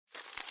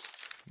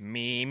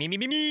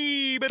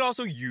Me, but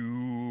also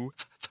you.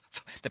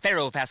 The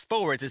Pharaoh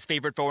fast-forwards his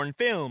favorite foreign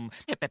film,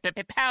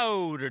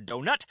 Powder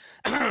Donut.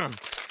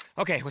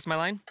 Okay, what's my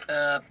line?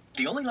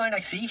 The only line I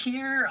see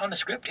here on the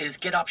script is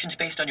get options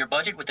based on your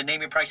budget with the Name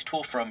Your Price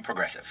tool from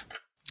Progressive.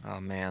 Oh,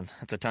 man,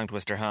 that's a tongue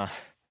twister, huh?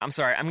 I'm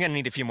sorry, I'm gonna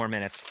need a few more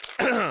minutes.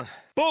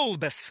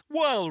 Bulbous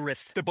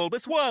Walrus, the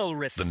Bulbous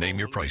Walrus. The Name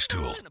Your Price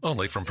tool,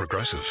 only from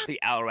Progressive. The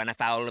owl ran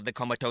afoul of the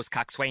comatose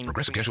coxswain.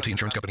 Progressive Casualty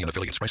Insurance Company and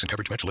affiliates. Price and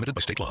coverage match limited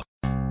by state law.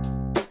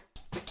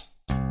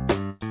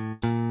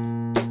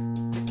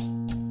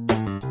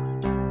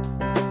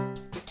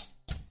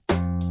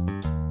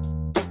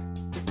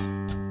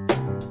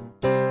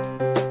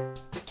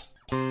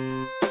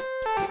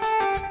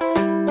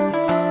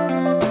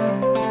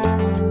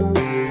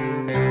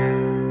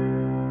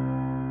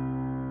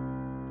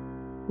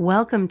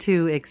 Welcome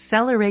to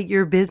Accelerate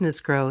Your Business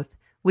Growth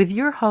with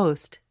your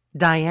host,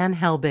 Diane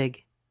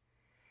Helbig.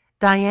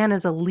 Diane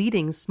is a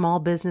leading small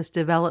business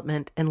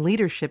development and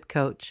leadership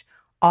coach,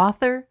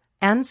 author,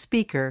 and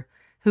speaker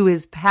who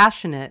is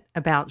passionate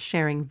about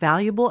sharing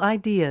valuable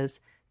ideas,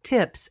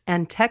 tips,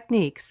 and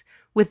techniques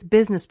with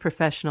business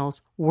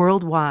professionals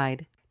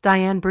worldwide.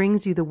 Diane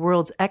brings you the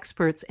world's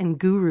experts and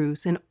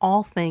gurus in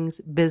all things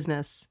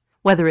business.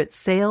 Whether it's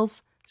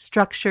sales,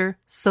 structure,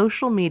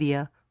 social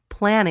media,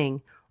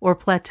 planning, or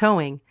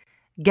plateauing,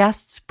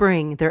 guests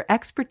bring their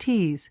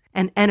expertise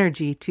and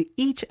energy to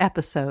each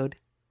episode.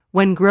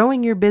 When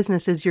growing your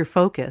business is your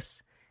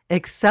focus,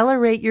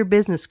 Accelerate Your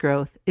Business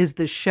Growth is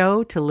the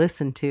show to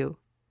listen to.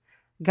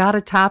 Got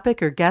a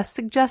topic or guest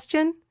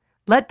suggestion?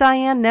 Let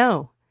Diane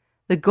know.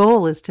 The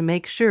goal is to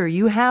make sure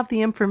you have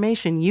the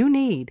information you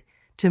need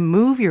to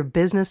move your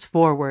business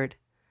forward.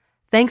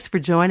 Thanks for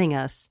joining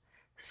us.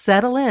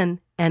 Settle in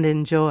and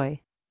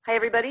enjoy. Hi,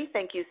 everybody.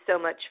 Thank you so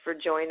much for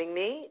joining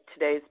me.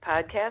 Today's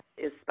podcast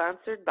is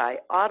sponsored by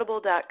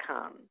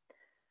Audible.com.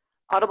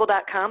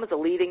 Audible.com is a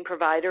leading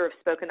provider of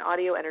spoken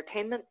audio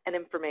entertainment and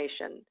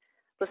information.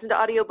 Listen to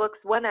audiobooks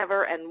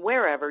whenever and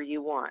wherever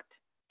you want.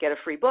 Get a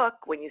free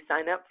book when you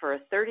sign up for a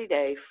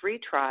 30-day free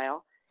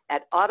trial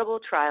at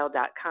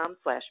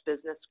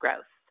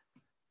audibletrial.com/businessgrowth.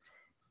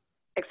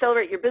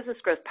 Accelerate Your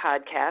Business Growth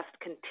podcast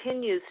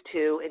continues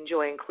to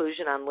enjoy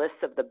inclusion on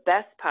lists of the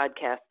best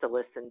podcasts to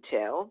listen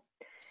to.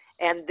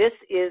 And this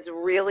is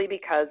really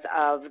because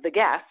of the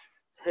guests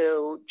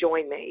who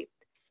join me.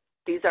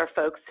 These are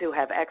folks who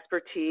have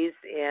expertise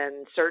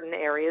in certain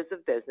areas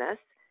of business.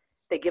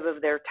 They give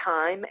of their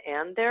time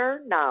and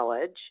their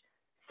knowledge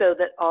so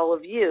that all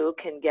of you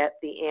can get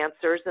the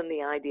answers and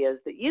the ideas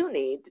that you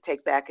need to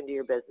take back into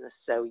your business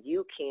so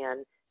you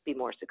can be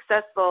more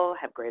successful,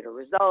 have greater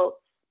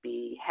results,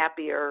 be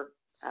happier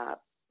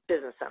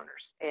business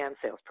owners and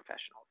sales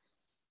professionals.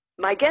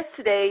 My guest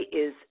today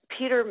is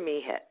Peter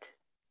Mehitt.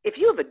 If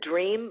you have a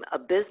dream, a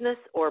business,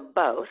 or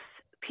both,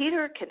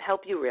 Peter can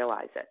help you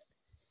realize it.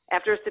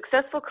 After a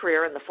successful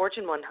career in the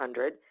Fortune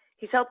 100,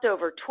 he's helped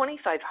over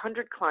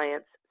 2,500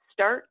 clients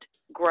start,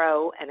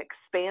 grow, and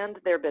expand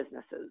their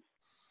businesses.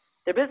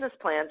 Their business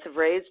plans have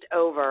raised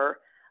over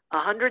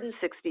 $160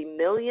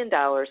 million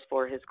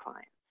for his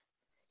clients.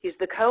 He's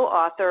the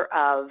co-author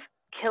of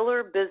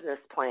Killer Business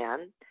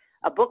Plan,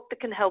 a book that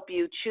can help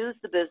you choose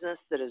the business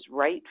that is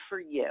right for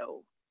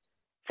you.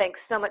 Thanks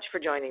so much for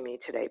joining me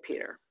today,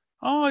 Peter.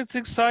 Oh, it's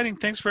exciting.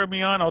 Thanks for having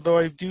me on. Although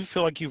I do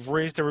feel like you've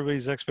raised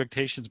everybody's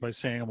expectations by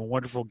saying I'm a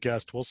wonderful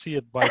guest. We'll see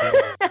it by the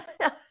end.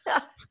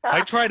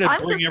 I try to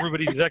bring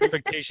everybody's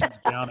expectations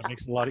down. It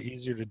makes it a lot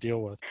easier to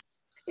deal with.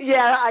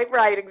 Yeah,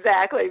 right,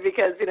 exactly.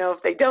 Because,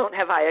 if they don't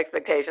have high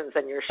expectations,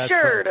 then you're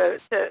sure to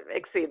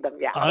exceed them.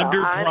 Yeah.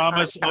 Under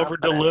promise, over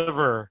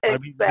deliver.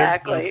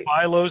 Exactly. I mean,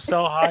 buy low,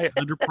 sell high,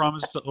 under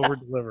promise, over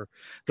deliver.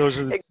 Those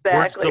are the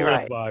words to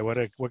live by. What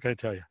can I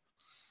tell you?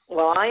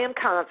 Well, I am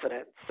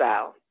confident,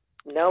 so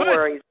no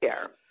worries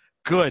here.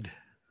 Good.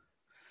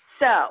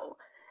 So,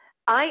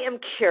 I am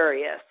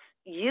curious.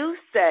 You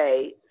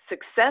say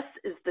success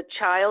is the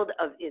child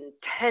of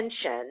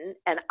intention,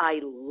 and I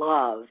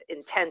love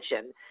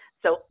intention.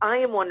 So I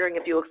am wondering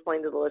if you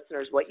explain to the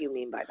listeners what you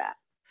mean by that.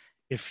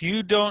 If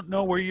you don't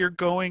know where you're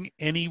going,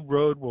 any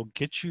road will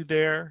get you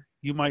there.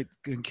 You might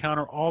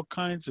encounter all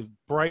kinds of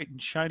bright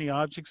and shiny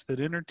objects that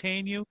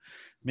entertain you,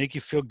 make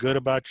you feel good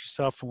about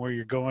yourself and where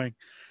you're going.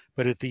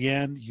 But at the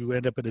end, you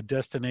end up at a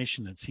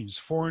destination that seems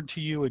foreign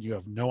to you and you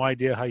have no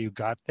idea how you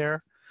got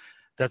there.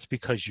 That's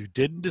because you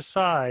didn't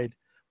decide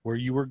where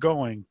you were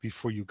going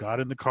before you got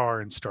in the car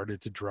and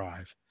started to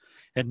drive.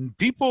 And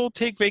people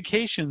take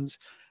vacations.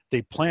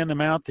 They plan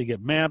them out. They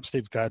get maps.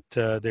 They've got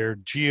their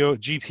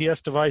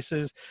GPS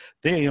devices.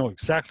 They know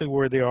exactly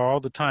where they are all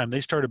the time.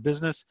 They start a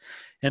business,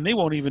 and they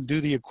won't even do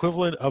the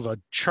equivalent of a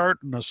chart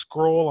and a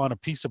scroll on a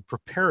piece of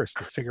papyrus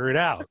to figure it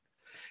out.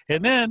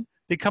 And then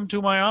they come to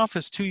my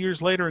office 2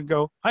 years later and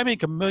go, I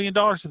make $1 million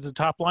at the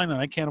top line, and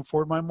I can't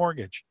afford my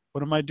mortgage.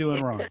 What am I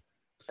doing wrong?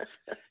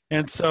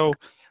 And so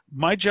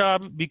my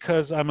job,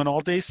 because I'm an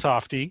all-day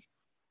softie,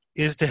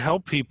 is to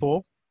help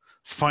people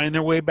find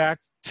their way back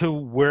to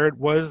where it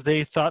was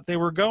they thought they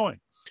were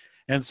going.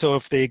 And so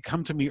if they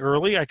come to me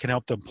early, I can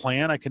help them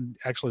plan. I can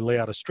actually lay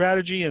out a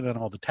strategy and then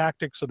all the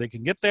tactics so they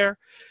can get there.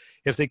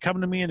 If they come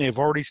to me and they've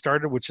already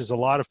started, which is a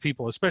lot of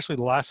people, especially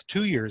the last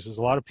 2 years, is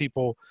a lot of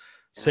people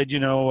said,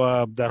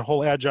 that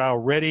whole agile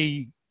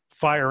ready,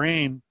 fire,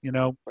 aim,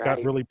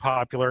 got really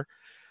popular.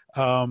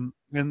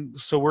 And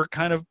so we're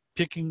kind of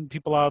picking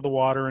people out of the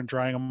water and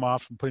drying them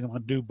off and putting them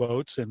on new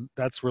boats. And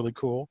that's really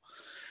cool.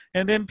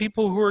 And then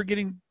people who are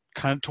getting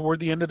kind of toward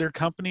the end of their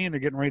company and they're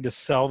getting ready to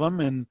sell them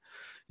and,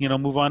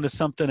 move on to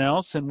something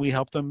else. And we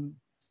help them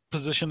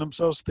position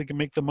themselves so they can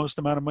make the most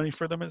amount of money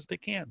for them as they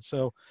can.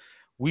 So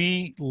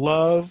we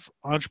love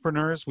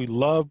entrepreneurs. We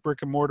love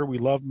brick and mortar. We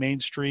love Main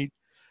Street.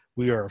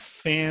 We are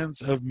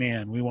fans of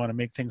man. We want to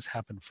make things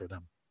happen for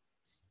them.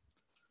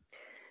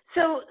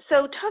 So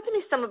talk to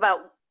me some about,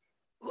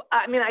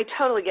 I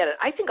totally get it.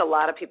 I think a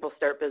lot of people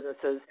start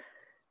businesses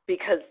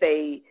because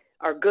they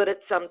are good at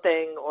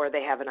something or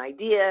they have an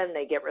idea and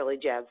they get really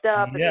jazzed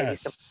up and maybe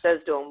someone says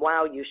to them,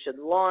 wow, you should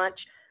launch.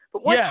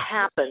 But what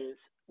happens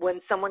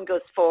when someone goes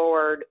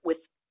forward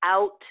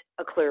without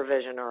a clear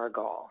vision or a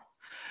goal?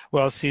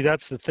 Well, see,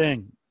 that's the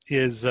thing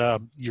is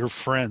your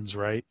friends,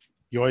 right?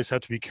 You always have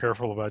to be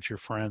careful about your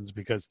friends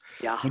because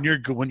when you're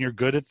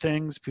good at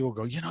things, people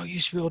go, you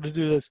should be able to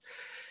do this.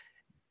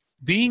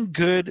 Being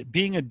good,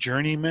 being a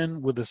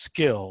journeyman with a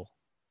skill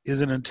is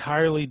an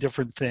entirely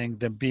different thing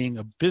than being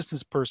a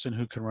business person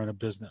who can run a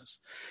business.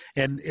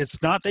 And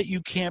it's not that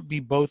you can't be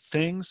both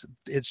things.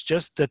 It's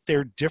just that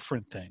they're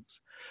different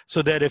things.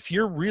 So that if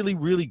you're really,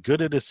 really good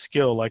at a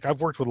skill, like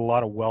I've worked with a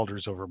lot of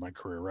welders over my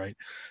career, right?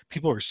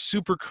 People are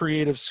super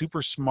creative,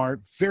 super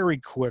smart, very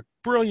quick,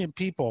 brilliant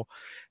people.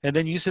 And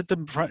then you sit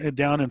them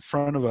down in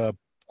front of a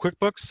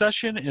QuickBooks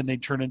session and they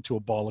turn into a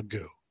ball of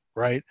goo.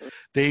 Right?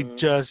 They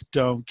just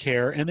don't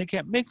care and they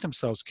can't make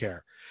themselves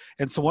care.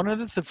 And so one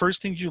of the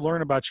first things you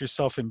learn about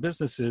yourself in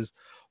business is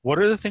what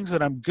are the things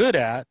that I'm good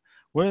at?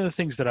 What are the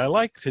things that I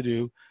like to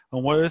do?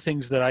 And what are the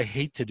things that I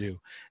hate to do?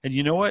 And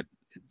you know what?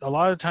 A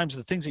lot of times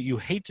the things that you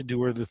hate to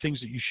do are the things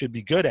that you should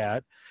be good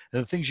at.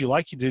 And the things you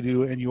like to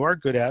do and you are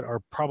good at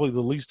are probably the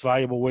least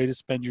valuable way to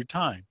spend your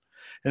time.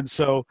 And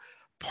so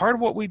part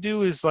of what we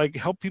do is like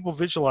help people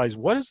visualize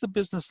what does the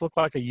business look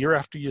like a year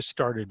after you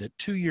started it,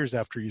 2 years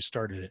after you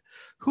started it?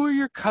 Who are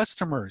your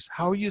customers?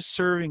 How are you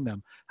serving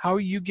them? How are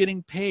you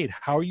getting paid?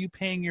 How are you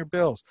paying your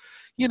bills?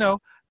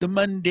 The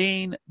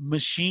mundane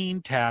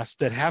machine tasks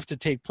that have to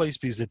take place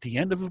because at the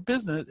end of a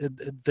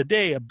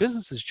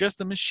business is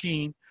just a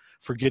machine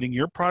for getting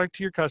your product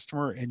to your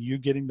customer and you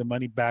getting the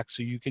money back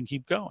so you can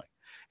keep going.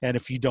 And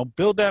if you don't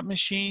build that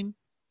machine,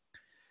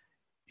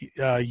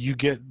 you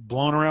get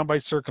blown around by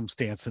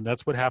circumstance. And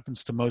that's what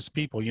happens to most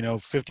people.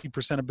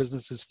 50% of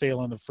businesses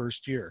fail in the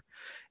first year.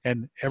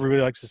 And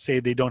everybody likes to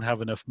say they don't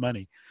have enough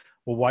money.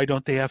 Well, why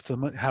don't they have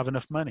to have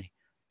enough money?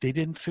 They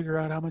didn't figure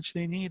out how much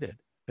they needed.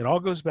 It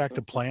all goes back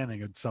to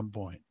planning at some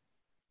point.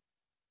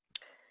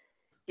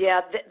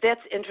 Yeah,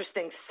 that's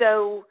interesting.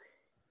 So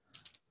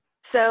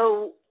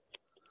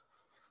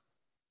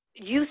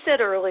you said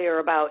earlier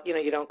about,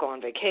 you don't go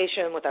on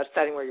vacation without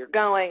studying where you're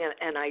going.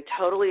 And I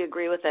totally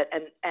agree with it.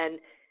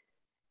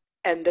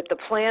 And that the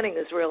planning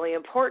is really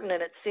important.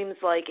 And it seems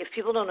like if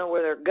people don't know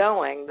where they're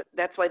going,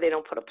 that's why they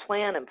don't put a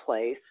plan in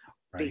place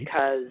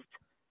because,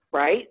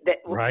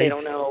 they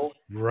don't know.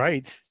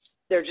 Right.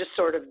 They're just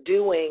sort of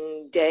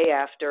doing day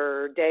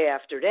after day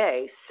after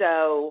day.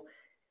 So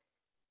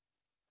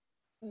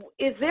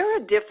is there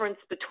a difference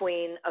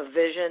between a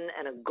vision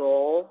and a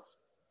goal?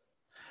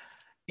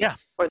 Yeah.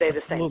 Or are they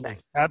the same thing?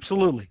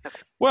 Absolutely.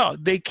 Okay. Well,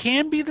 they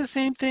can be the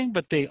same thing,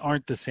 but they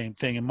aren't the same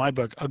thing in my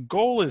book. A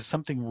goal is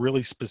something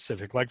really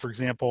specific. Like, for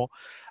example,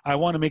 I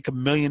want to make $1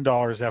 million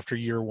after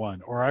year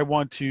one, or I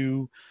want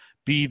to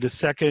be the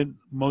second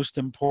most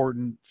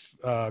important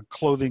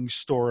clothing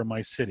store in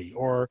my city,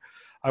 or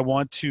I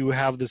want to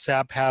have this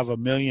app have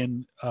 1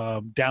 million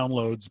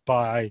downloads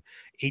by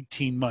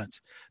 18 months.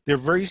 They're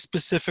very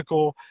specific.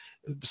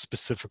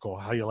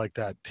 How you like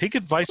that? Take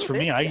advice from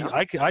me.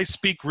 I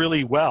speak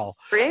really well.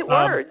 Create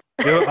words.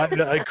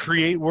 I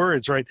create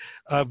words, right?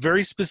 A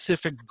very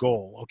specific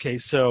goal. Okay,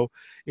 so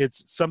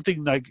it's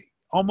something like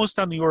almost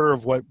on the order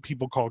of what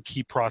people call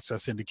key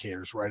process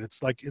indicators, right?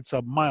 It's like it's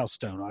a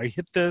milestone. I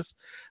hit this.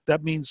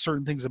 That means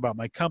certain things about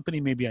my company.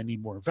 Maybe I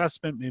need more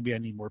investment. Maybe I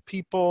need more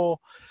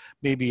people.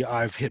 Maybe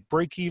I've hit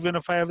break even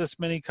if I have this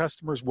many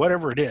customers,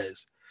 whatever it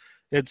is.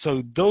 And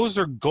so those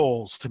are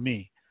goals to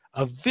me.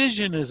 A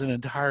vision is an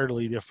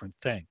entirely different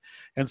thing.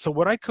 And so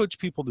what I coach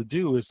people to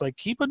do is like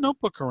keep a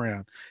notebook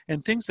around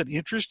and things that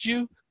interest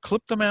you,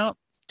 clip them out,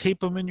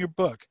 tape them in your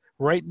book,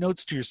 write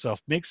notes to yourself,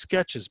 make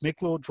sketches,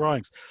 make little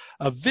drawings.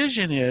 A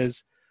vision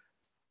is,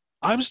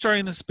 I'm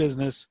starting this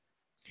business.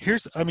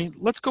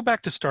 Let's go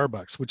back to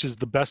Starbucks, which is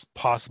the best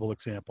possible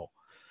example.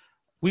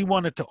 We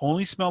want it to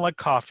only smell like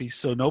coffee,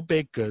 so no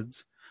baked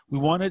goods. We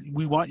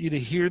want you to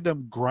hear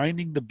them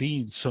grinding the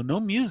beans, so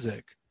no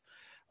music.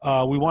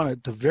 We want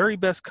it the very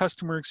best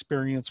customer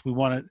experience. We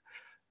want it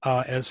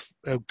as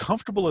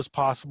comfortable as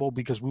possible,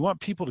 because we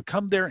want people to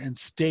come there and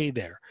stay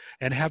there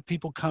and have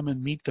people come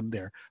and meet them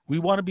there. We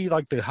want to be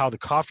like how the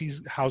coffee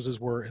houses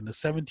were in the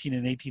 17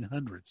 and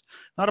 1800s,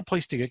 not a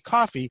place to get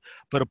coffee,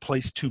 but a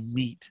place to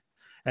meet.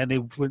 And they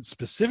went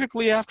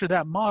specifically after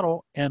that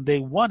model, and they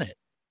won it.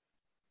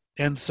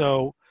 And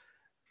so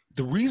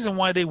the reason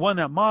why they won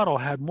that model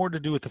had more to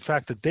do with the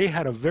fact that they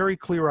had a very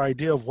clear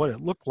idea of what it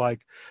looked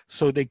like.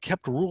 So they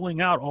kept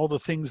ruling out all the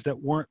things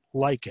that weren't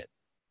like it.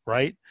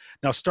 Right?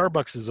 Now,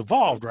 Starbucks has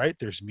evolved, right?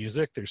 There's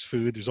music, there's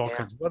food, there's all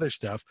kinds of other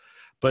stuff.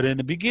 But in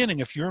the beginning,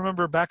 if you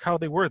remember back how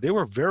they were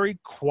very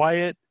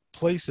quiet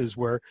places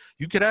where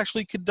you could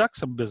actually conduct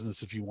some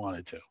business if you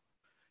wanted to.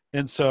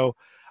 And so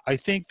I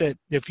think that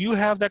if you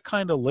have that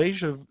kind of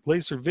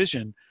laser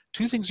vision,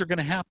 two things are going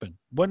to happen.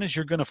 One is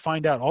you're going to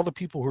find out all the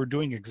people who are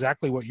doing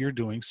exactly what you're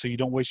doing, so you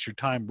don't waste your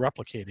time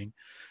replicating.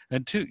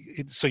 And two,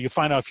 so you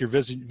find out if your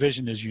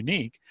vision is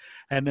unique.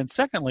 And then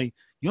secondly,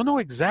 you'll know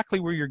exactly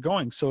where you're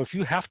going. So if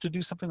you have to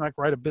do something like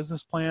write a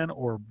business plan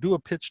or do a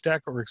pitch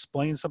deck or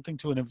explain something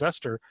to an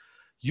investor,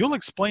 you'll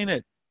explain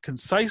it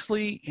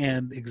concisely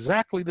and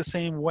exactly the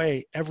same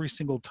way every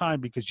single time,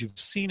 because you've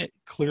seen it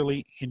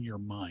clearly in your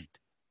mind.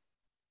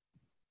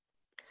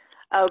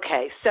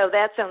 Okay, so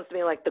that sounds to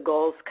me like the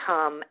goals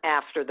come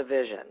after the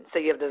vision. So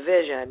you have the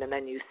vision, and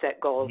then you set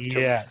goals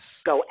to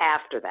go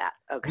after that.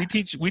 Okay.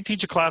 We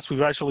teach a class.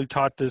 We've actually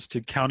taught this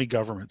to county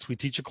governments. We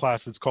teach a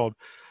class that's called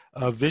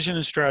Vision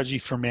and Strategy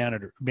for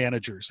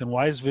Managers. And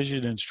why is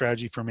vision and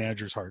strategy for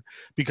managers hard?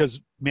 Because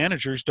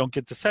managers don't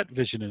get to set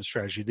vision and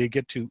strategy. They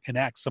get to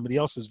enact somebody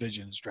else's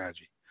vision and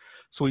strategy.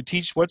 So we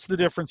teach what's the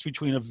difference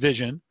between a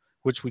vision,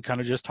 which we kind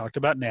of just talked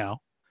about now,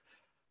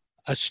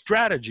 a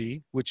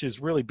strategy, which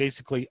is really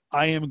basically,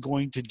 I am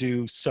going to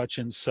do such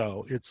and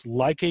so. It's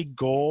like a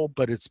goal,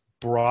 but it's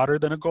broader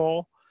than a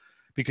goal,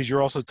 because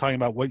you're also talking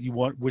about what you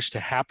wish to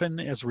happen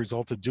as a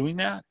result of doing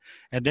that.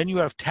 And then you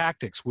have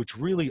tactics, which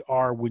really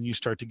are when you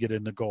start to get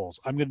into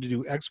goals. I'm going to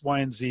do X, Y,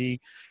 and Z,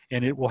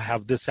 and it will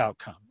have this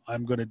outcome.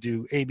 I'm going to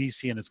do A, B,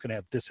 C, and it's going to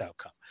have this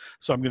outcome.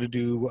 So I'm going to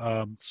do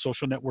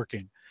social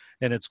networking,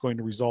 and it's going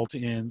to result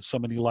in so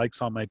many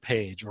likes on my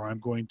page. Or I'm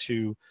going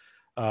to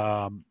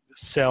I'm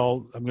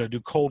going to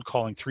do cold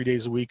calling 3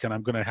 days a week, and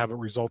I'm going to have it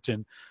result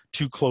in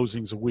 2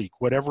 closings a week.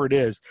 Whatever it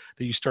is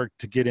that you start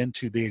to get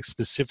into the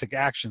specific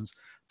actions,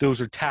 those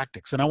are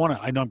tactics. And I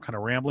know I'm kind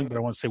of rambling, but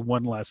I want to say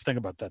one last thing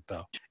about that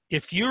though.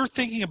 If you're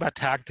thinking about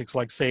tactics,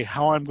 like say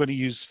how I'm going to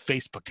use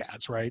Facebook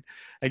ads, right?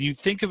 And you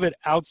think of it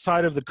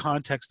outside of the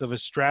context of a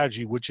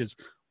strategy, which is,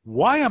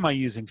 why am I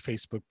using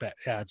Facebook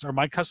ads? Are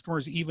my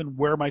customers even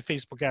where my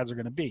Facebook ads are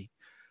going to be?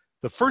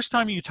 The first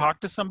time you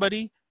talk to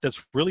somebody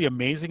that's really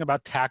amazing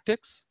about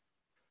tactics,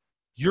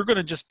 you're going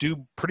to just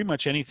do pretty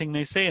much anything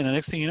they say. And the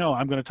next thing you know,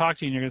 I'm going to talk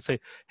to you and you're going to say,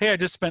 hey, I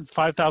just spent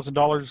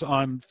 $5,000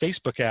 on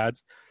Facebook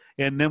ads.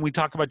 And then we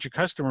talk about your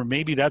customer.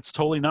 Maybe that's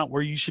totally not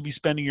where you should be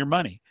spending your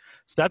money.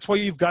 So that's why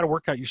you've got to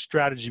work out your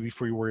strategy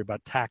before you worry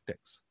about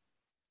tactics.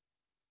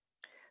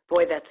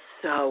 Boy, that's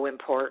so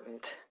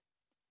important.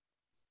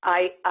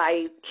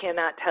 I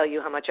cannot tell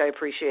you how much I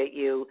appreciate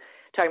you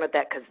talking about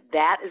that, because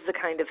that is the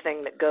kind of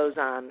thing that goes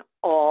on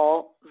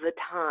all the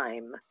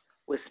time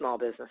with small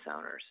business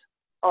owners.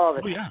 All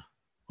the time. Yeah.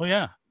 Oh,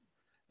 yeah.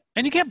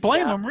 And you can't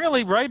blame them,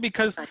 really, right?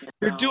 Because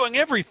they're doing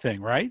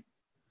everything, right?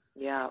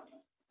 Yeah.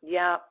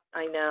 Yeah,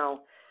 I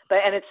know.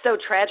 And it's so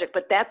tragic,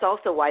 but that's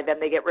also why then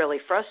they get really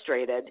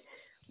frustrated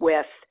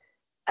with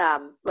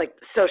like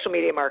social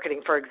media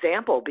marketing, for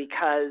example,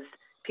 because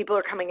people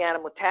are coming at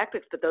them with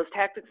tactics, but those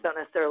tactics don't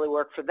necessarily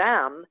work for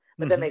them.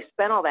 But then they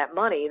spend all that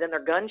money, then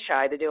they're gun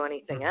shy to do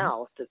anything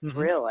else. It's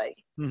really,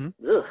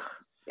 ugh.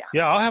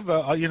 Yeah, I'll have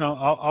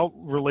I'll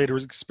relate an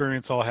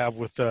experience I'll have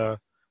with an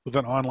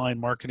online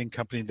marketing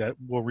company that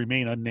will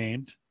remain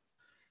unnamed.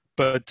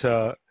 But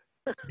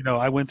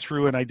I went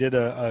through and I did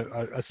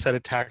a set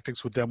of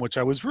tactics with them, which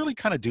I was really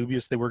kind of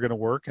dubious they were going to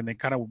work, and they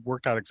kind of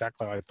worked out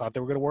exactly how I thought they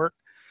were going to work.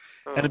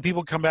 And then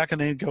people come back and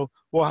they go,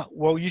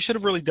 well, you should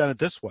have really done it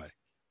this way.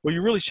 Well,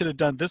 you really should have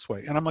done it this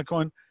way. And I'm like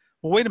going,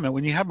 well, wait a minute.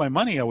 When you had my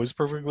money, I was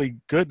perfectly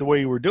good the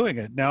way you were doing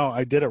it. Now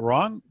I did it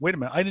wrong. Wait a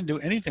minute. I didn't do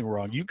anything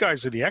wrong. You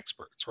guys are the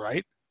experts,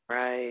 right?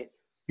 Right.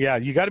 Yeah,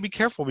 you got to be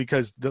careful,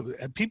 because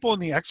the people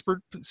in the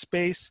expert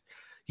space,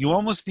 you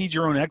almost need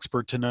your own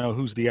expert to know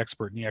who's the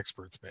expert in the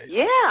expert space.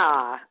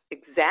 Yeah,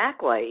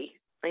 exactly.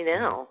 I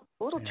know.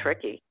 A little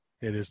tricky.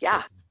 It is.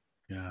 Yeah. Tricky.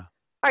 Yeah.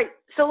 All right.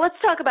 So let's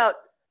talk about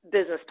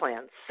business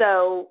plans.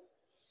 So,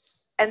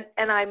 and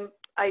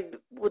I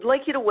would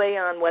like you to weigh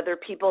on whether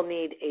people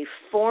need a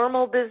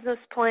formal business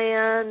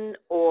plan,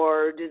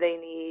 or do they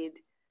need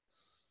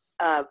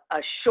a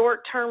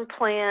short-term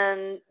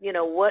plan?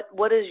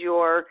 What is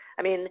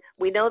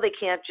we know they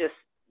can't just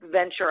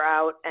venture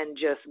out and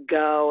just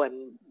go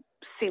and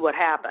see what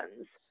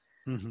happens.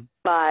 Mm-hmm.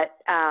 But,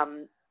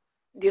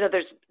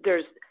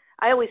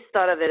 I always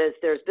thought of it as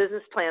there's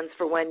business plans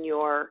for when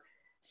you're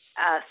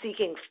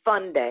seeking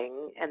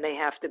funding, and they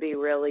have to be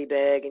really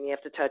big, and you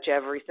have to touch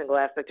every single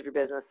aspect of your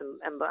business, and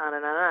on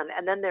and on and on.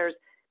 And then there's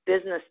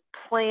business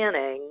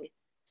planning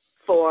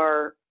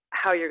for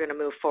how you're going to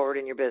move forward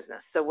in your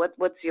business. So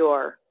what's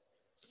your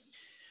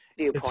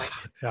viewpoint?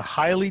 It's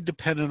highly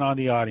dependent on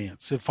the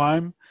audience. If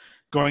I'm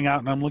going out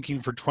and I'm looking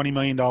for $20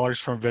 million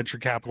from a venture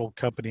capital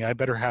company, I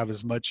better have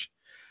as much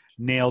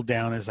nailed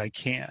down as I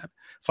can.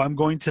 If I'm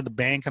going to the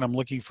bank and I'm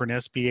looking for an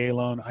SBA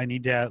loan, I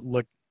need to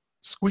look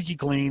squeaky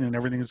clean and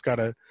everything's got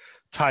to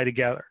tie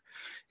together.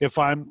 If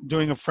I'm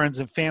doing a friends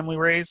and family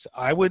raise,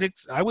 I would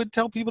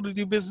tell people to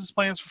do business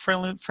plans for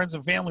friends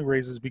and family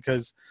raises,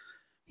 because,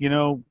 you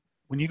know,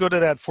 when you go to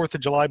that 4th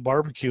of July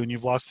barbecue and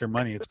you've lost their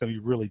money, it's going to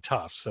be really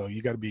tough. So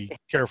you got to be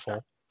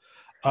careful.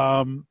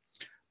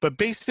 But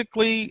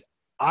basically,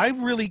 I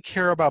really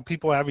care about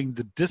people having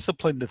the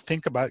discipline to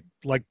think about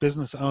like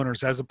business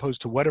owners as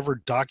opposed to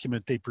whatever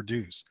document they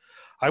produce.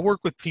 I work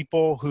with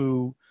people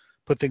who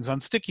put things on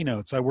sticky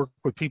notes. I work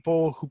with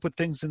people who put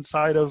things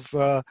inside of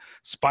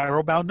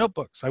spiral bound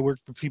notebooks. I work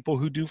with people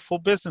who do full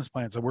business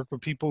plans. I work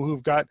with people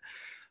who've got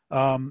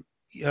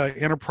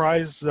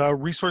enterprise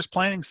resource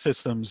planning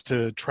systems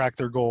to track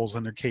their goals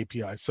and their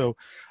KPIs. So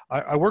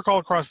I work all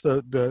across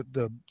the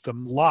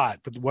lot.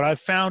 But what I've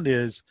found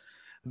is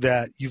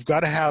that you've got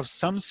to have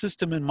some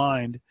system in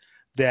mind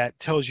that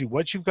tells you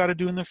what you've got to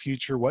do in the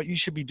future, what you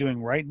should be doing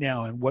right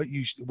now, and what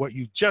you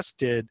just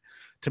did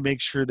to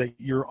make sure that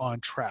you're on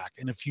track.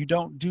 And if you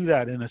don't do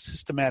that in a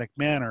systematic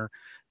manner,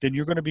 then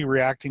you're going to be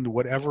reacting to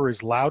whatever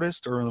is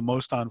loudest or the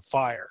most on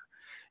fire.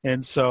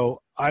 And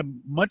so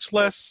I'm much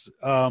less,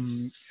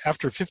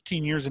 after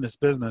 15 years in this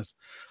business,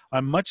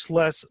 I'm much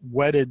less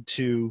wedded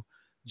to,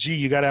 gee,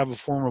 you got to have a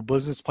formal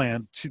business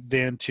plan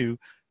than to,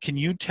 can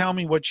you tell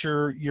me what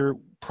your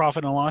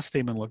profit and loss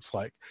statement looks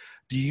like?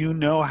 Do you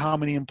know how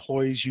many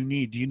employees you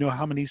need? Do you know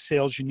how many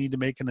sales you need to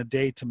make in a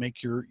day to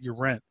make your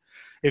rent?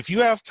 If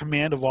you have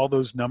command of all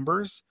those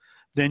numbers,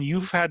 then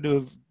you've had to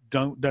have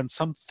done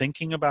some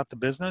thinking about the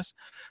business.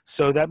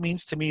 So that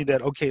means to me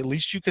that, okay, at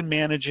least you can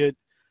manage it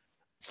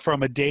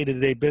from a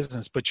day-to-day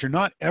business, but you're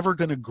not ever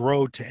going to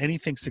grow to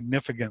anything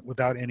significant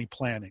without any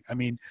planning. I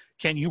mean,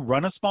 can you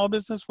run a small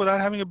business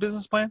without having a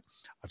business plan?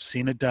 I've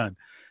seen it done.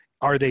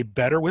 Are they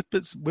better with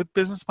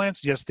business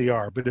plans? Yes, they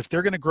are. But if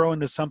they're going to grow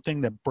into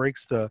something that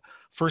breaks the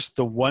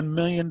 $1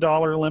 million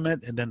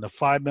limit, and then the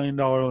 $5 million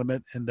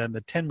limit, and then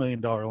the $10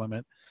 million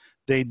limit,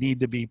 they need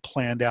to be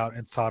planned out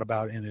and thought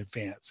about in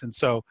advance. And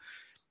so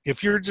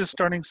if you're just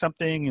starting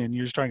something and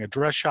you're starting a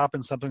dress shop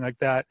and something like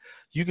that,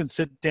 you can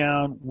sit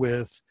down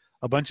with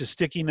a bunch of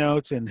sticky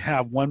notes and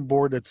have one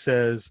board that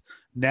says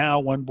now,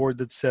 one board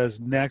that says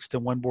next,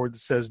 and one board that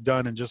says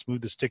done, and just move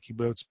the sticky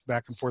notes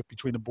back and forth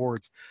between the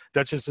boards.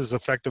 That's just as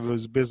effective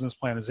as a business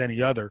plan as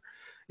any other.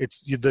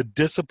 It's the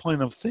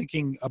discipline of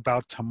thinking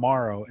about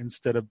tomorrow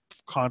instead of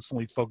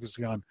constantly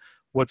focusing on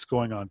what's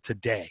going on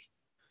today.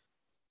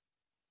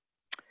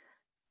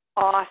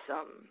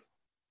 Awesome.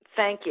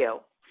 Thank you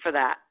for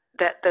that.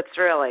 That's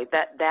really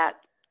that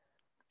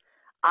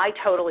I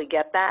totally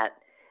get that,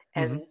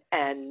 and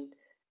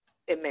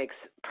it makes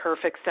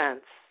perfect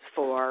sense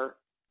for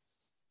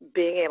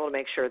being able to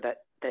make sure that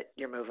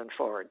you're moving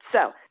forward. So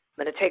I'm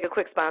going to take a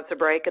quick sponsor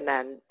break, and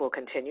then we'll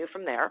continue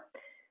from there.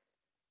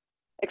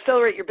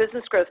 Accelerate Your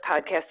Business Growth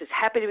podcast is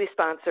happy to be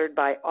sponsored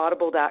by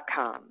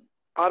Audible.com.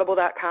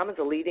 Audible.com is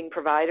a leading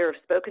provider of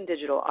spoken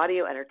digital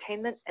audio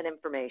entertainment and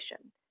information.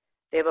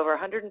 They have over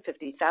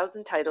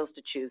 150,000 titles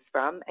to choose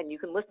from, and you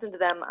can listen to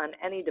them on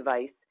any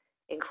device,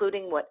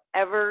 including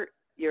whatever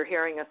you're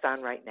hearing us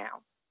on right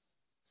now.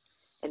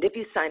 And if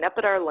you sign up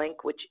at our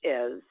link, which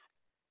is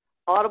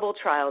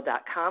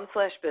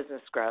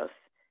audibletrial.com/businessgrowth,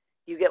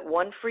 you get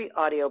one free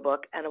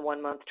audiobook and a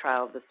 1-month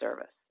trial of the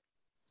service.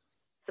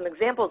 Some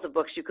examples of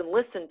books you can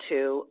listen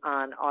to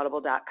on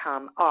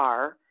audible.com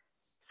are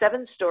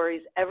 7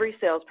 Stories Every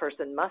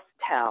Salesperson Must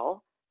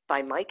Tell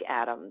by Mike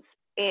Adams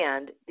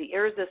and The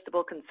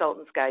Irresistible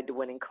Consultant's Guide to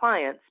Winning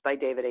Clients by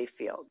David A.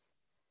 Fields.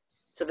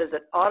 So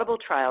visit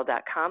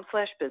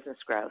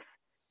audibletrial.com/businessgrowth.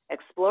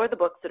 Explore the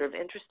books that are of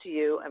interest to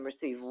you and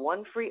receive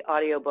 1 free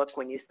audiobook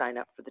when you sign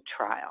up for the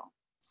trial.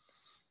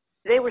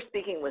 Today we're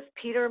speaking with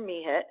Peter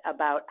Mehut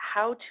about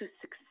how to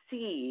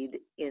succeed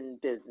in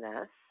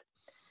business.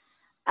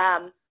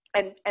 And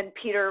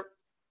Peter,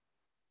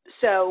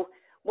 so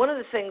one of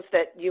the things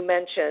that you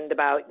mentioned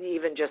about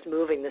even just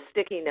moving the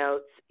sticky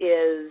notes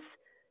is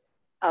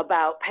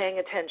about paying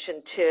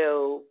attention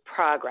to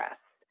progress.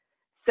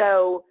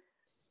 So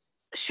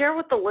share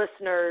with the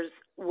listeners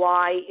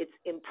why it's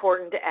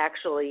important to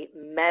actually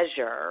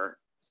measure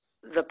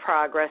the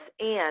progress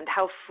and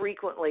how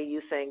frequently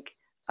you think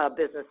a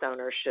business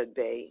owner should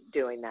be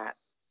doing that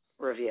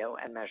review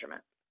and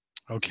measurement.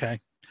 Okay.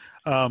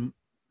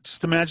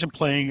 Just imagine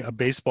playing a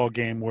baseball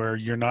game where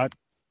you're not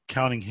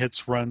counting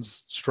hits,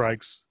 runs,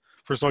 strikes.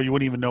 First of all, you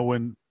wouldn't even know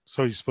when,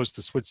 so you're supposed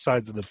to switch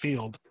sides of the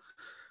field,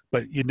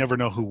 but you'd never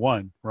know who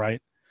won,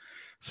 right?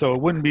 So it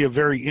wouldn't be a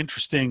very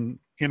interesting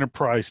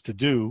enterprise to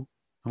do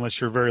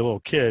unless you're a very little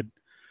kid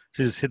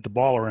to just hit the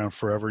ball around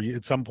forever.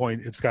 At some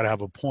point, it's got to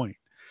have a point.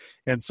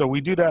 And so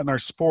we do that in our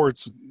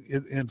sports.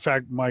 In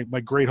fact, my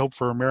great hope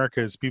for America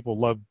is people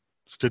love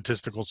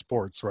statistical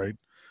sports, right?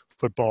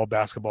 Football,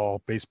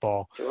 basketball,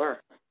 baseball. Sure.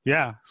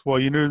 Yeah. Well,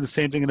 you do the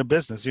same thing in a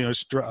business,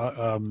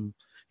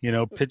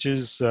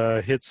 pitches,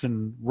 hits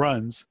and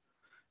runs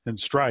and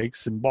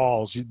strikes and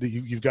balls.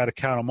 You've got to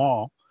count them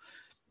all.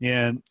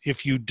 And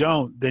if you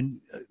don't, then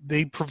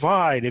they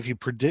provide, if you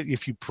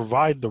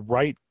provide the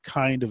right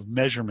kind of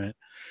measurement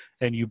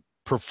and you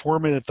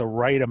perform it at the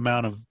right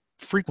amount of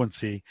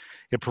frequency,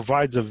 it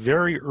provides a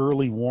very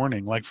early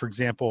warning. Like, for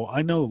example,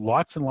 I know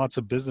lots and lots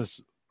of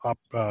business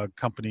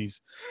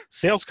companies,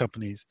 sales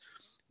companies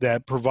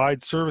that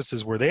provide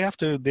services where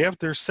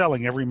they're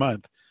selling every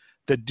month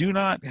that do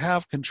not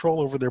have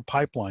control over their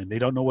pipeline. They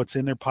don't know what's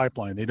in their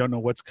pipeline. They don't know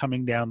what's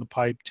coming down the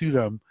pipe to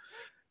them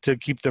to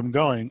keep them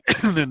going.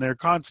 And then they're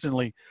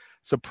constantly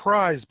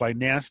surprised by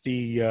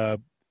nasty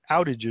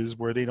outages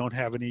where they don't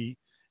have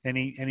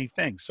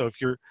anything. So if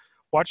you're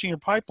watching your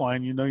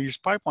pipeline, your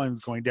pipeline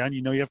is going down,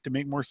 you have to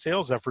make more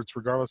sales efforts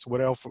regardless of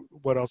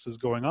what else is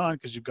going on,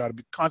 because you've got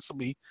to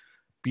constantly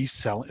be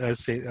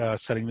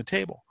setting the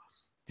table.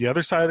 The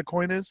other side of the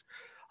coin is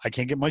I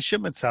can't get my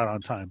shipments out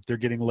on time. They're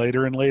getting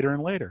later and later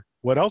and later.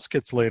 What else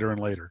gets later and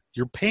later?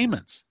 Your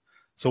payments.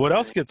 So what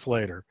else gets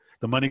later?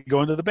 The money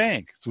going to the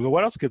bank. So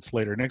what else gets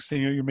later? Next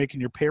thing you're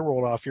making your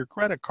payroll off your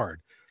credit card.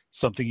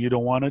 Something you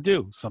don't want to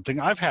do. Something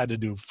I've had to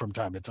do from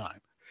time to time.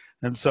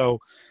 And so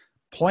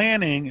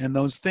planning and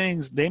those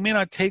things, they may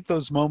not take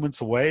those moments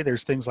away.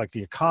 There's things like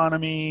the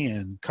economy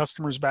and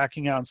customers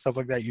backing out and stuff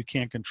like that you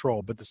can't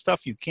control. But the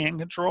stuff you can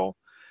control,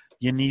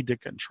 you need to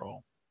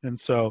control. And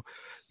so,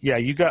 yeah,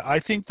 I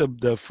think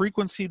the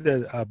frequency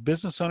that a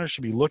business owner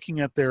should be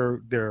looking at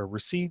their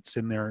receipts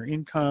and their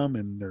income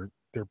and their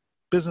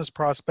business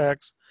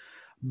prospects,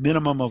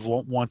 minimum of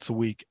once a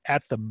week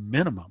at the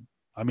minimum.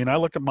 I mean, I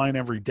look at mine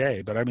every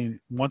day, but I mean,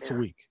 once a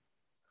week.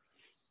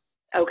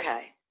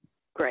 Okay,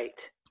 great.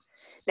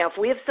 Now, if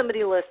we have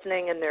somebody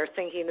listening and they're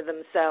thinking to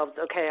themselves,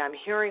 okay, I'm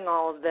hearing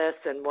all of this,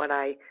 and what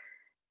I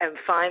am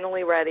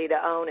finally ready to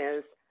own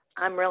is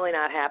I'm really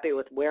not happy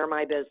with where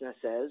my business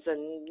is,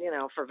 and,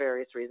 for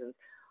various reasons,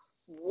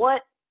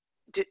 what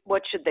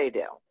should they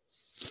do?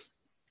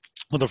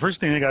 Well, the first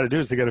thing they got to do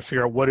is they got to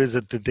figure out what is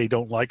it that they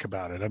don't like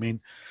about it. I mean,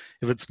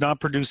 if it's not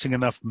producing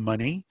enough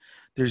money,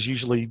 there's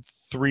usually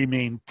three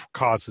main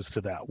causes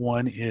to that.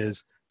 One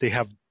is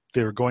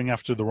they're going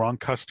after the wrong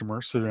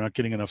customer, so they're not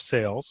getting enough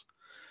sales.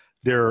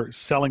 They're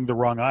selling the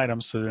wrong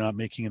items, so they're not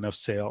making enough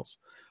sales.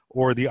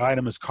 Or the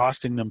item is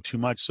costing them too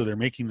much, so they're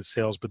making the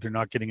sales, but they're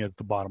not getting it at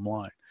the bottom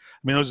line.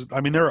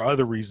 There are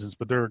other reasons,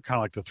 but they're kind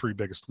of like the three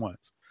biggest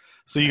ones.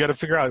 So you got to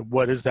figure out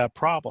what is that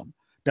problem.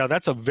 Now,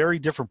 that's a very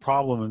different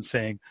problem than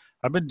saying,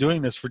 I've been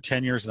doing this for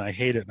 10 years and I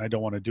hate it and I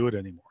don't want to do it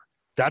anymore.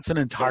 That's an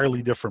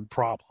entirely different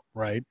problem,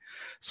 right?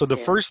 So the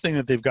first thing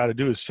that they've got to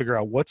do is figure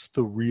out what's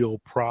the real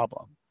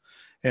problem.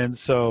 And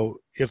so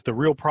if the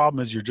real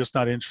problem is you're just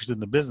not interested in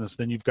the business,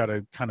 then you've got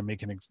to kind of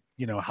make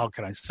how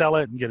can I sell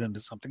it and get into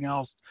something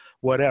else,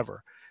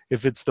 whatever.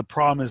 If it's the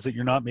problem is that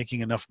you're not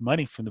making enough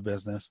money from the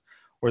business,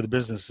 or the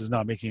business is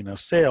not making enough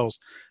sales,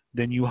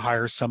 then you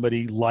hire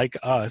somebody like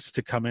us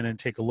to come in and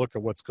take a look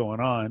at what's going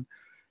on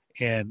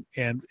and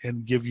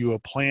give you a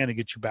plan to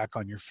get you back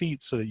on your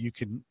feet so that you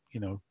can,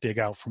 dig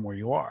out from where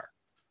you are.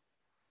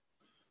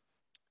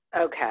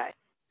 Okay.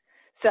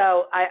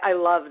 So I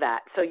love that.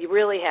 So you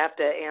really have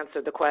to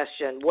answer the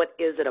question, what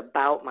is it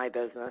about my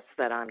business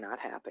that I'm not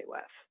happy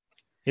with?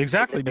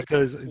 Exactly,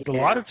 because a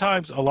lot of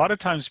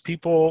times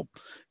people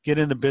get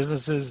into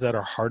businesses that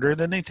are harder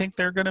than they think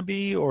they're going to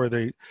be, or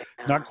they're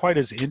not quite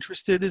as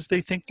interested as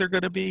they think they're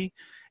going to be,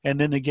 and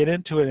then they get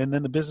into it, and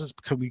then the business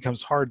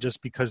becomes hard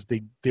just because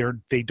they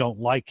don't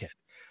like it.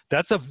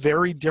 That's a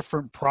very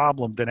different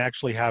problem than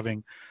actually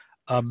having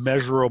a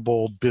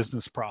measurable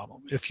business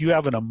problem. If you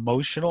have an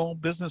emotional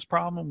business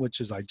problem,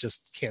 which is I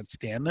just can't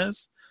stand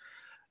this,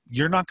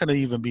 you're not going to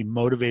even be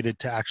motivated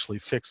to actually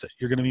fix it.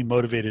 You're going to be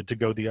motivated to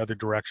go the other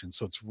direction.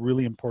 So it's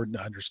really important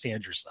to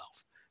understand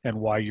yourself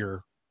and why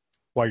you're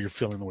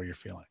feeling the way you're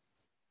feeling.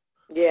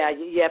 Yeah,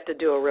 you have to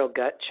do a real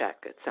gut check,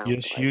 it sounds like.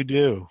 Yes, you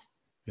do.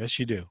 Yes,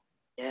 you do.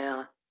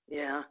 Yeah.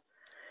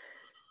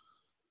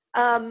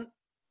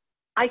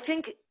 I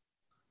think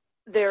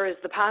there is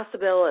the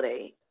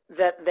possibility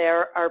that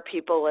there are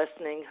people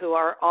listening who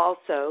are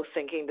also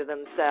thinking to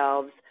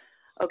themselves,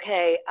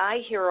 okay, I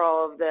hear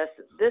all of this.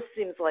 This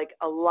seems like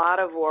a lot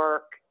of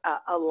work,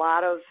 a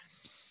lot of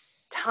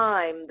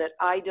time that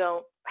I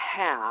don't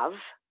have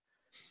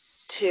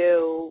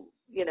to,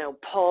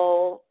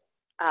 pull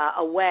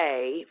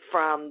away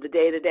from the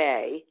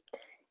day-to-day,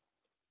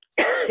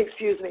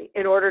 excuse me,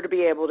 in order to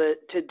be able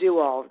to do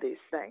all of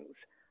these things.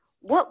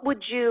 What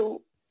would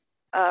you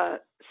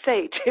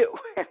say to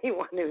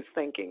anyone who's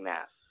thinking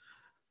that?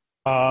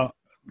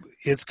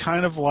 It's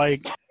kind of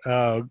like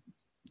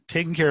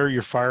taking care of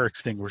your fire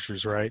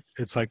extinguishers, right?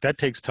 It's like that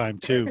takes time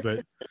too,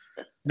 but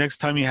next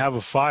time you have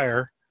a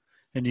fire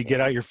and you get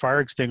out your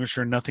fire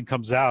extinguisher and nothing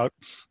comes out,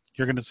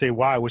 you're going to say,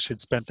 wow, I wish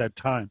I'd spent that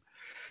time.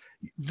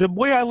 The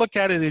way I look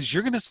at it is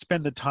you're going to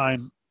spend the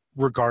time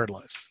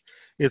regardless.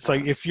 It's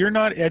like if you're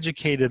not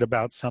educated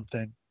about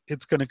something,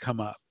 it's going to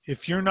come up.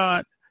 If you're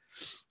not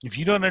If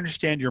you don't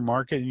understand your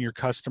market and your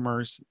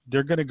customers,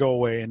 they're going to go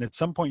away. And at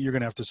some point you're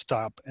going to have to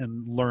stop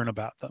and learn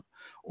about them,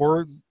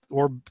 or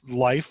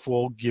life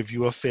will give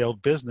you a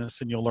failed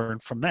business and you'll learn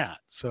from that.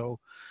 So,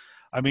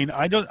 I mean,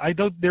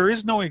 there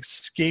is no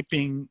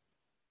escaping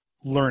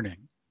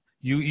learning.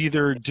 You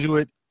either do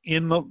it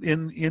in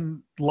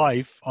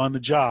life on the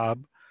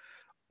job,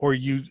 or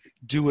you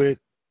do it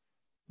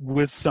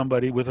with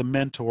somebody, with a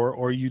mentor,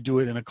 or you do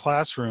it in a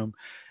classroom.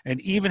 And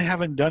even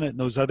having done it in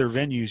those other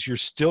venues, you're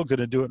still going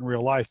to do it in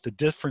real life. The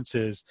difference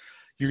is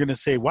you're going to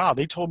say, wow,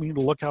 they told me to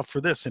look out for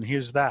this, and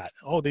here's that.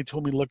 Oh, they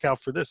told me to look out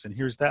for this, and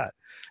here's that.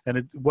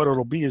 And what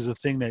it'll be is the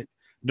thing that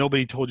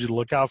nobody told you to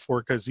look out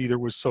for because either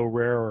was so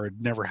rare or it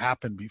never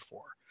happened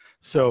before.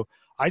 So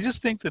I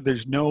just think that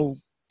there's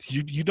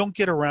you don't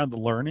get around the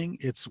learning.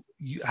 It's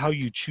how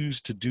you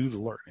choose to do the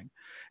learning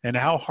and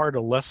how hard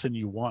a lesson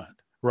you want.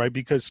 Right?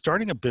 Because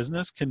starting a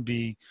business can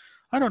be,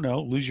 I don't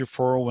know, lose your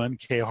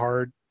 401k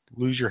hard,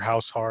 lose your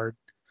house hard.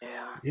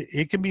 Yeah.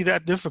 It can be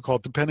that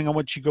difficult depending on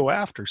what you go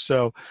after.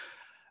 So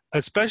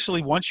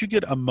especially once you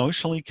get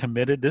emotionally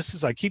committed,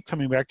 I keep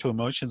coming back to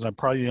emotions. I'm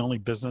probably the only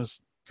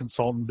business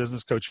consultant,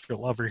 business coach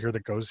you'll ever hear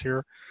that goes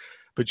here.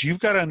 But you've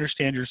got to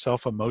understand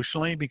yourself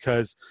emotionally,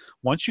 because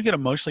once you get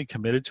emotionally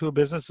committed to a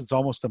business, it's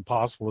almost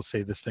impossible to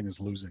say this thing is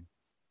losing.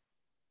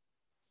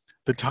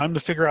 The time to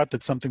figure out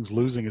that something's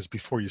losing is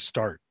before you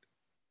start.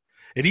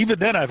 And even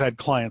then, I've had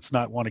clients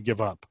not want to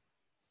give up.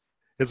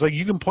 It's like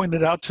you can point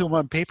it out to them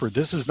on paper.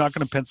 This is not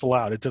going to pencil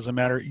out. It doesn't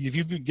matter. If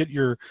you could get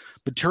your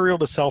material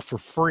to sell for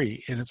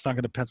free and it's not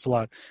going to pencil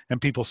out, and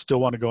people still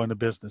want to go into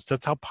business.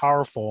 That's how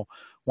powerful,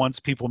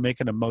 once people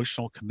make an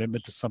emotional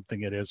commitment to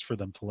something, it is for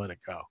them to let it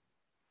go.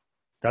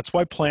 That's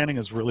why planning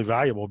is really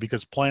valuable,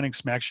 because planning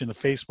smacks you in the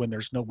face when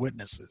there's no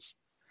witnesses.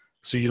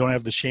 So you don't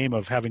have the shame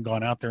of having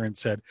gone out there and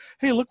said,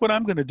 hey, look what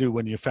I'm going to do,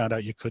 when you found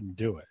out you couldn't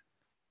do it.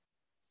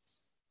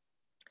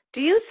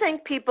 Do you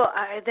think people,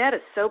 that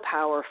is so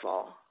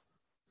powerful.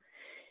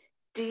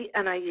 You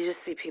just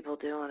see people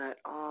doing it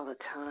all the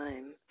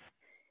time.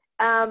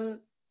 I'm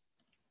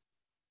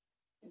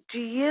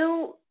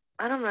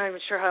not even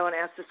sure how I want to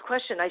ask this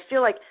question. I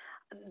feel like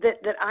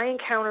that I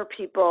encounter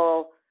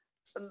people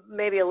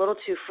maybe a little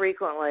too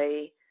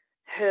frequently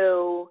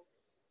who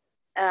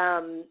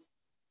are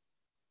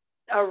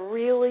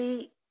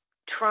really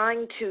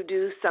trying to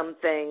do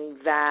something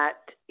that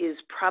is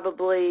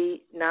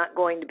probably not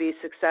going to be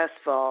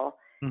successful,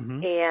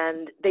 Mm-hmm.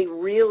 and they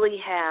really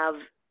have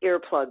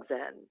earplugs in.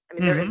 I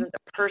mean, Mm-hmm. there isn't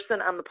a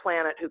person on the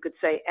planet who could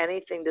say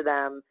anything to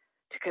them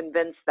to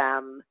convince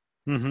them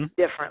Mm-hmm.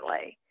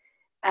 differently.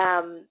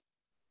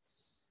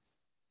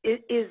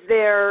 Is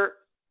there,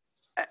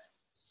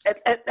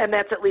 and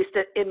that's at least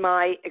in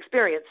my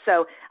experience.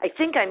 So I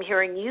think I'm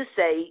hearing you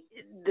say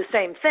the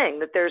same thing,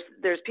 that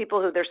there's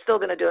people who they're still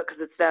going to do it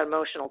because it's that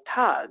emotional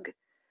tug.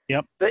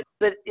 Yep. But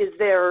is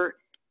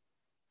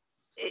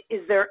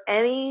there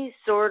any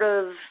sort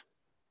of,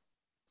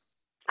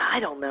 I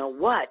don't know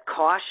what,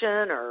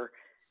 caution or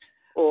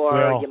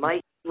you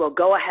might,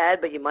 go ahead,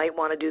 but you might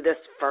want to do this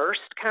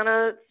first kind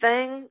of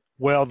thing?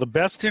 Well, the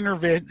best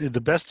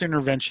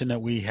intervention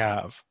that we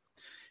have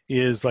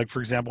is, like, for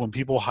example, when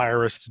people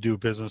hire us to do a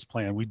business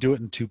plan, we do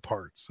it in two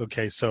parts.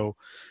 Okay. So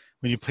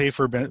when you pay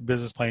for a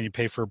business plan, you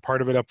pay for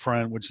part of it up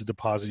front, which is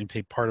deposit, and you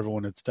pay part of it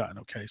when it's done.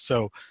 Okay.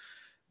 So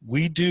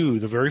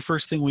the very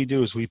first thing we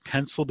do is we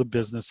pencil the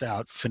business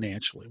out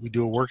financially. We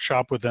do a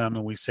workshop with them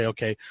and we say,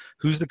 okay,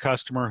 who's the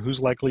customer? Who's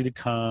likely to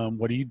come?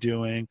 What are you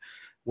doing?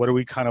 What are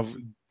we kind of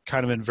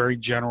in very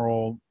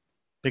general,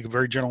 make a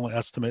very general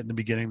estimate in the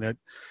beginning that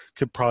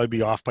could probably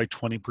be off by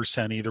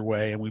 20% either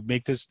way. And we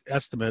make this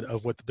estimate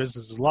of what the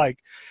business is like.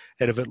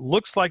 And if it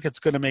looks like it's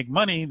going to make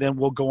money, then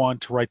we'll go on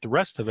to write the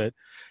rest of it.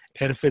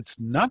 And if it's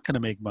not going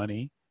to make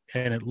money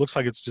and it looks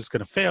like it's just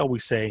going to fail, we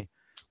say,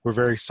 we're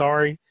very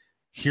sorry.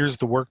 Here's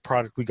the work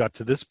product we got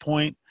to this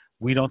point.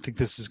 We don't think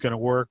this is going to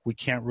work. We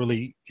can't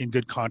really, in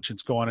good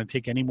conscience, go on and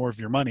take any more of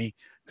your money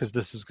because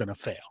this is going to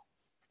fail.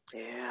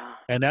 Yeah.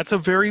 And that's a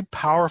very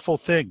powerful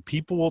thing.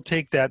 People will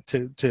take that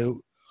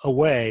to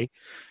away,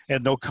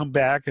 and they'll come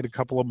back in a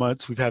couple of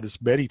months. We've had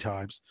this many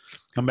times.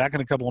 Come back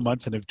in a couple of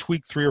months and have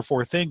tweaked 3 or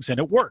 4 things, and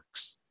it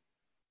works.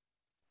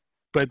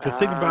 But the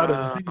thing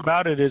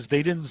about it is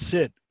they didn't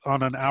sit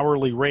on an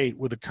hourly rate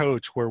with a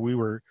coach where we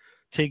were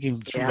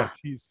taking through that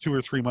 2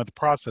 or 3 month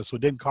process. So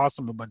it didn't cost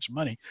them a bunch of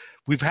money.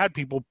 We've had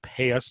people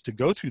pay us to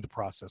go through the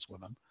process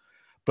with them.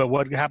 But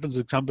what happens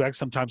is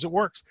sometimes it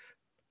works.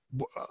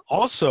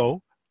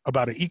 Also,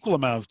 about an equal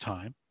amount of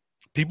time,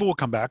 people will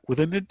come back with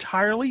an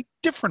entirely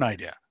different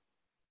idea.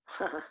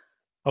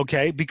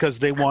 Okay, because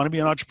they want to be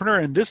an entrepreneur.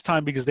 And this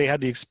time, because they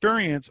had the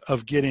experience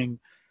of getting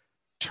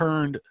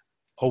turned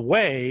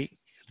away,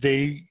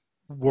 they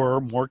were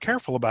more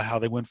careful about how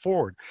they went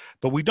forward.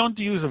 But we don't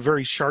use a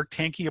very Shark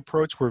Tanky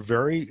approach. We're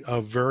very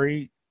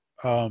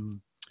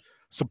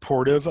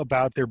supportive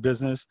about their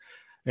business.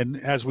 And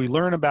as we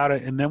learn about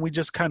it, and then we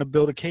just kind of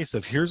build a case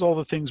of, here's all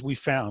the things we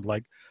found.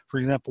 Like, for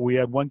example, we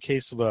had one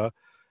case of a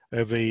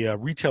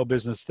retail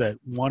business that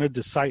wanted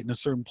to site in a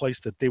certain place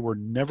that they were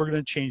never going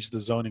to change the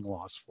zoning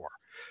laws for.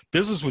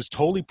 business was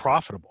totally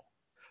profitable,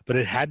 but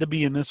it had to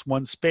be in this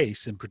one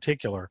space in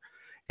particular,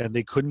 and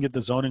they couldn't get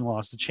the zoning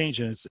laws to change.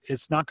 And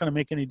it's not going to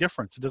make any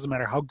difference. It doesn't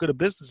matter how good a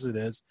business it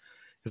is.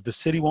 If the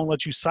city won't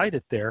let you cite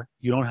it there,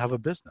 you don't have a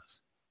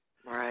business.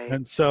 Right.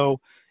 And so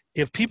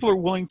if people are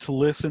willing to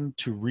listen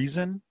to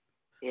reason,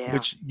 Yeah.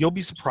 which you'll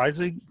be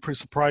surprised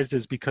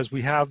is because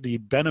we have the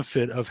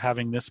benefit of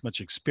having this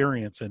much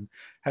experience and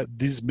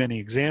these many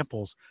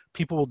examples,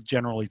 people will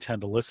generally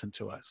tend to listen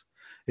to us.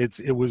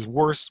 It was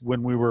worse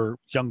when we were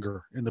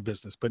younger in the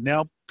business, but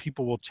now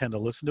people will tend to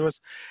listen to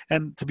us.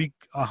 And to be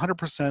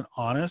 100%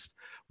 honest,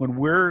 when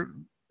we're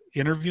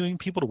interviewing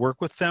people to work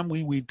with them,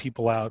 we weed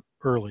people out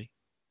early.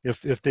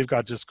 If they've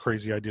got just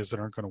crazy ideas that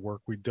aren't going to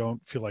work, we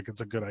don't feel like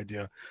it's a good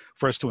idea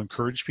for us to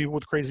encourage people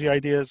with crazy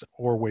ideas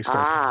or waste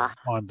our time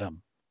on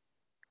them.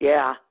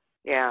 Yeah,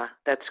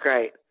 that's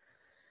great.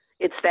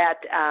 It's that,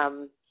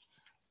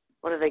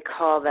 what do they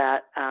call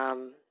that?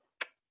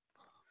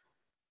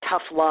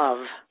 Tough love,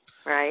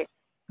 right?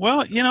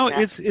 Well,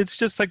 it's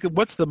just like,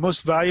 what's the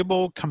most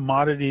valuable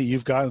commodity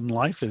you've got in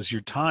life is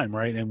your time,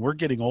 right? And we're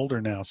getting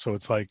older now, so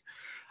it's like,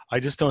 I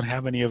just don't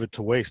have any of it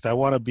to waste. I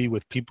want to be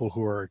with people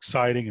who are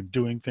exciting and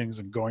doing things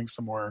and going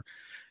somewhere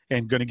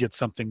and going to get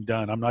something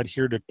done. I'm not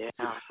here to,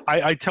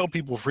 I tell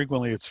people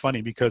frequently, it's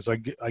funny because I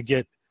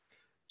get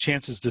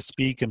chances to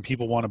speak and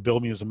people want to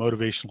build me as a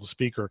motivational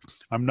speaker.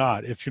 I'm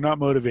not. If you're not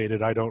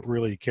motivated, I don't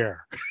really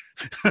care.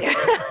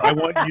 I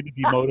want you to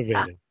be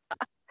motivated.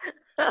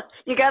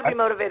 You got to be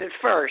motivated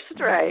first,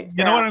 right?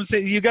 You know what I'm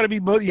saying? You got to be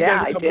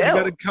motivated. You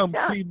got to come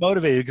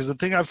pre-motivated, because the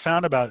thing I've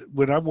found about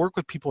when I work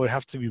with people that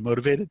have to be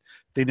motivated,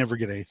 they never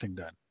get anything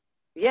done.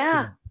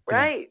 Yeah,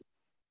 right.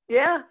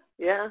 Yeah.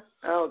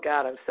 Oh,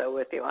 God, I'm so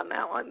with you on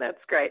that one. That's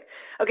great.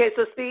 Okay,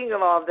 so speaking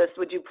of all of this,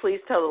 would you please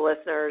tell the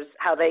listeners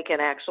how they can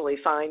actually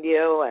find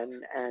you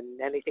and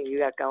anything you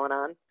got going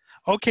on?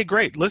 Okay,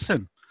 great.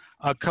 Listen,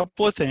 a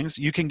couple of things.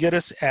 You can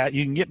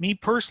get me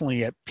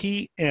personally at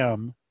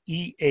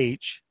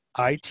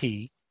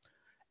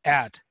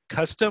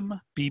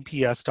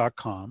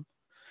PMEHIT@custombps.com.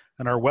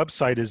 And our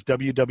website is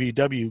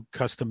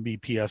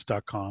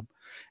www.custombps.com.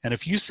 And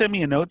if you send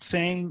me a note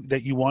saying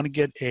that you want to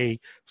get a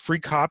free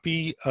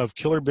copy of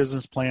Killer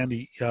Business Plan,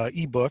 the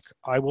ebook,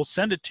 I will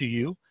send it to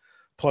you.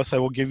 Plus, I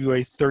will give you a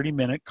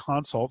 30-minute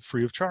consult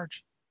free of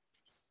charge.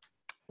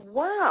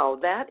 Wow,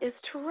 that is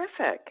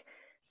terrific.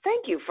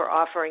 Thank you for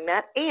offering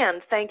that,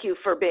 and thank you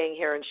for being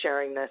here and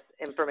sharing this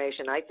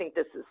information. I think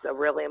this is a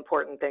really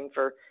important thing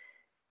for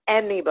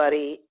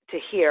anybody to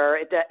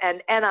hear.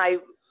 And I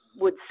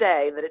would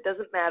say that it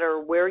doesn't matter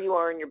where you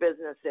are in your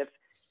business. If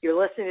you're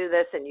listening to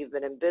this and you've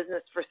been in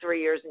business for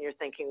 3 years and you're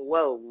thinking,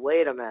 whoa,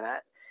 wait a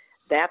minute,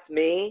 that's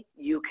me.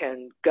 You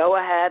can go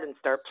ahead and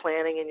start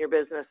planning in your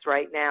business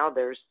right now.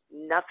 There's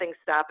nothing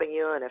stopping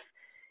you. And if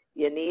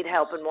you need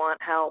help and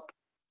want help,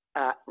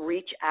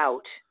 reach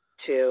out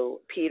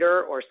to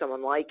Peter or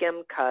someone like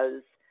him,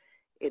 because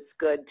it's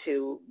good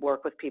to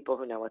work with people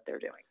who know what they're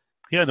doing.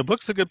 Yeah, the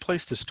book's a good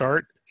place to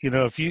start.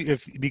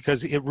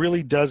 Because it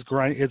really does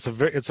grind. It's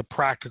a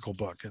practical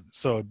book, and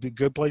so it'd be a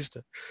good place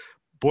to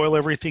boil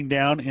everything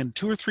down. In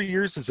 2 or 3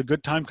 years is a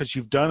good time because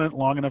you've done it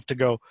long enough to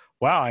go,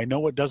 wow, I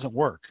know what doesn't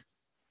work.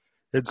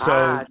 And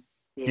so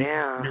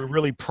you're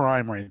really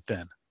prime right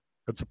then.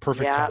 That's a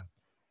perfect time.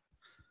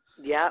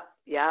 Yep,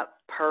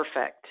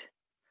 perfect.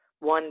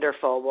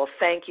 Wonderful. Well,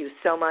 thank you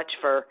so much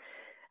for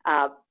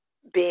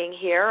being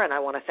here, and I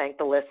want to thank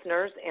the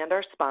listeners and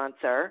our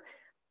sponsor.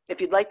 If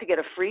you'd like to get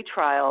a free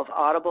trial of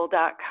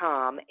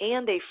audible.com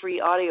and a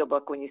free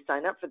audiobook when you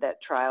sign up for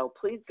that trial,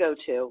 please go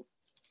to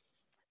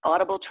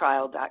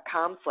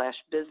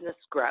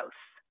audibletrial.com/businessgrowth.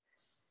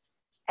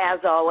 As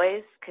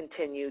always,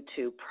 continue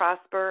to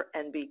prosper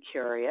and be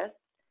curious.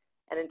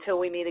 And until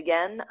we meet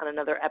again on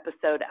another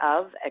episode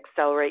of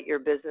Accelerate Your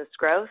Business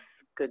Growth,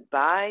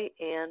 goodbye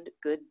and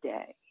good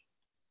day.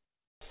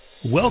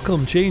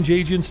 Welcome, change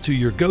agents, to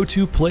your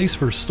go-to place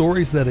for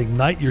stories that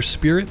ignite your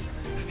spirit,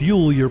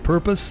 fuel your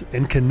purpose,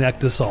 and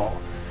connect us all.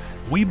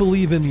 We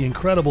believe in the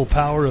incredible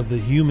power of the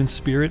human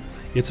spirit,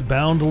 its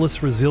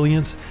boundless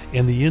resilience,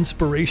 and the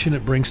inspiration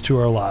it brings to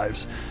our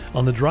lives.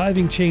 On the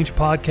Driving Change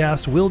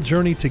podcast, we'll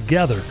journey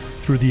together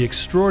through the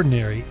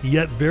extraordinary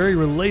yet very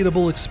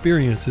relatable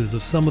experiences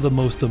of some of the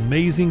most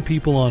amazing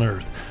people on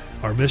earth.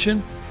 Our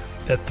mission?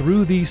 That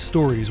through these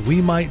stories,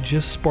 we might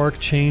just spark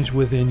change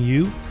within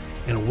you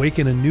and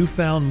awaken a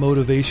newfound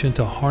motivation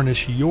to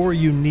harness your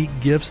unique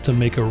gifts to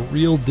make a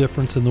real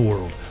difference in the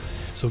world.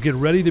 So get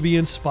ready to be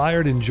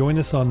inspired and join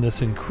us on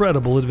this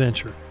incredible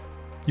adventure.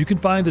 You can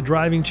find the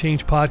Driving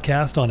Change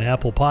podcast on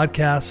Apple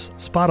Podcasts,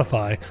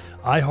 Spotify,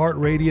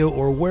 iHeartRadio,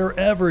 or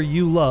wherever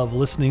you love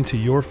listening to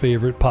your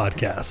favorite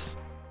podcasts.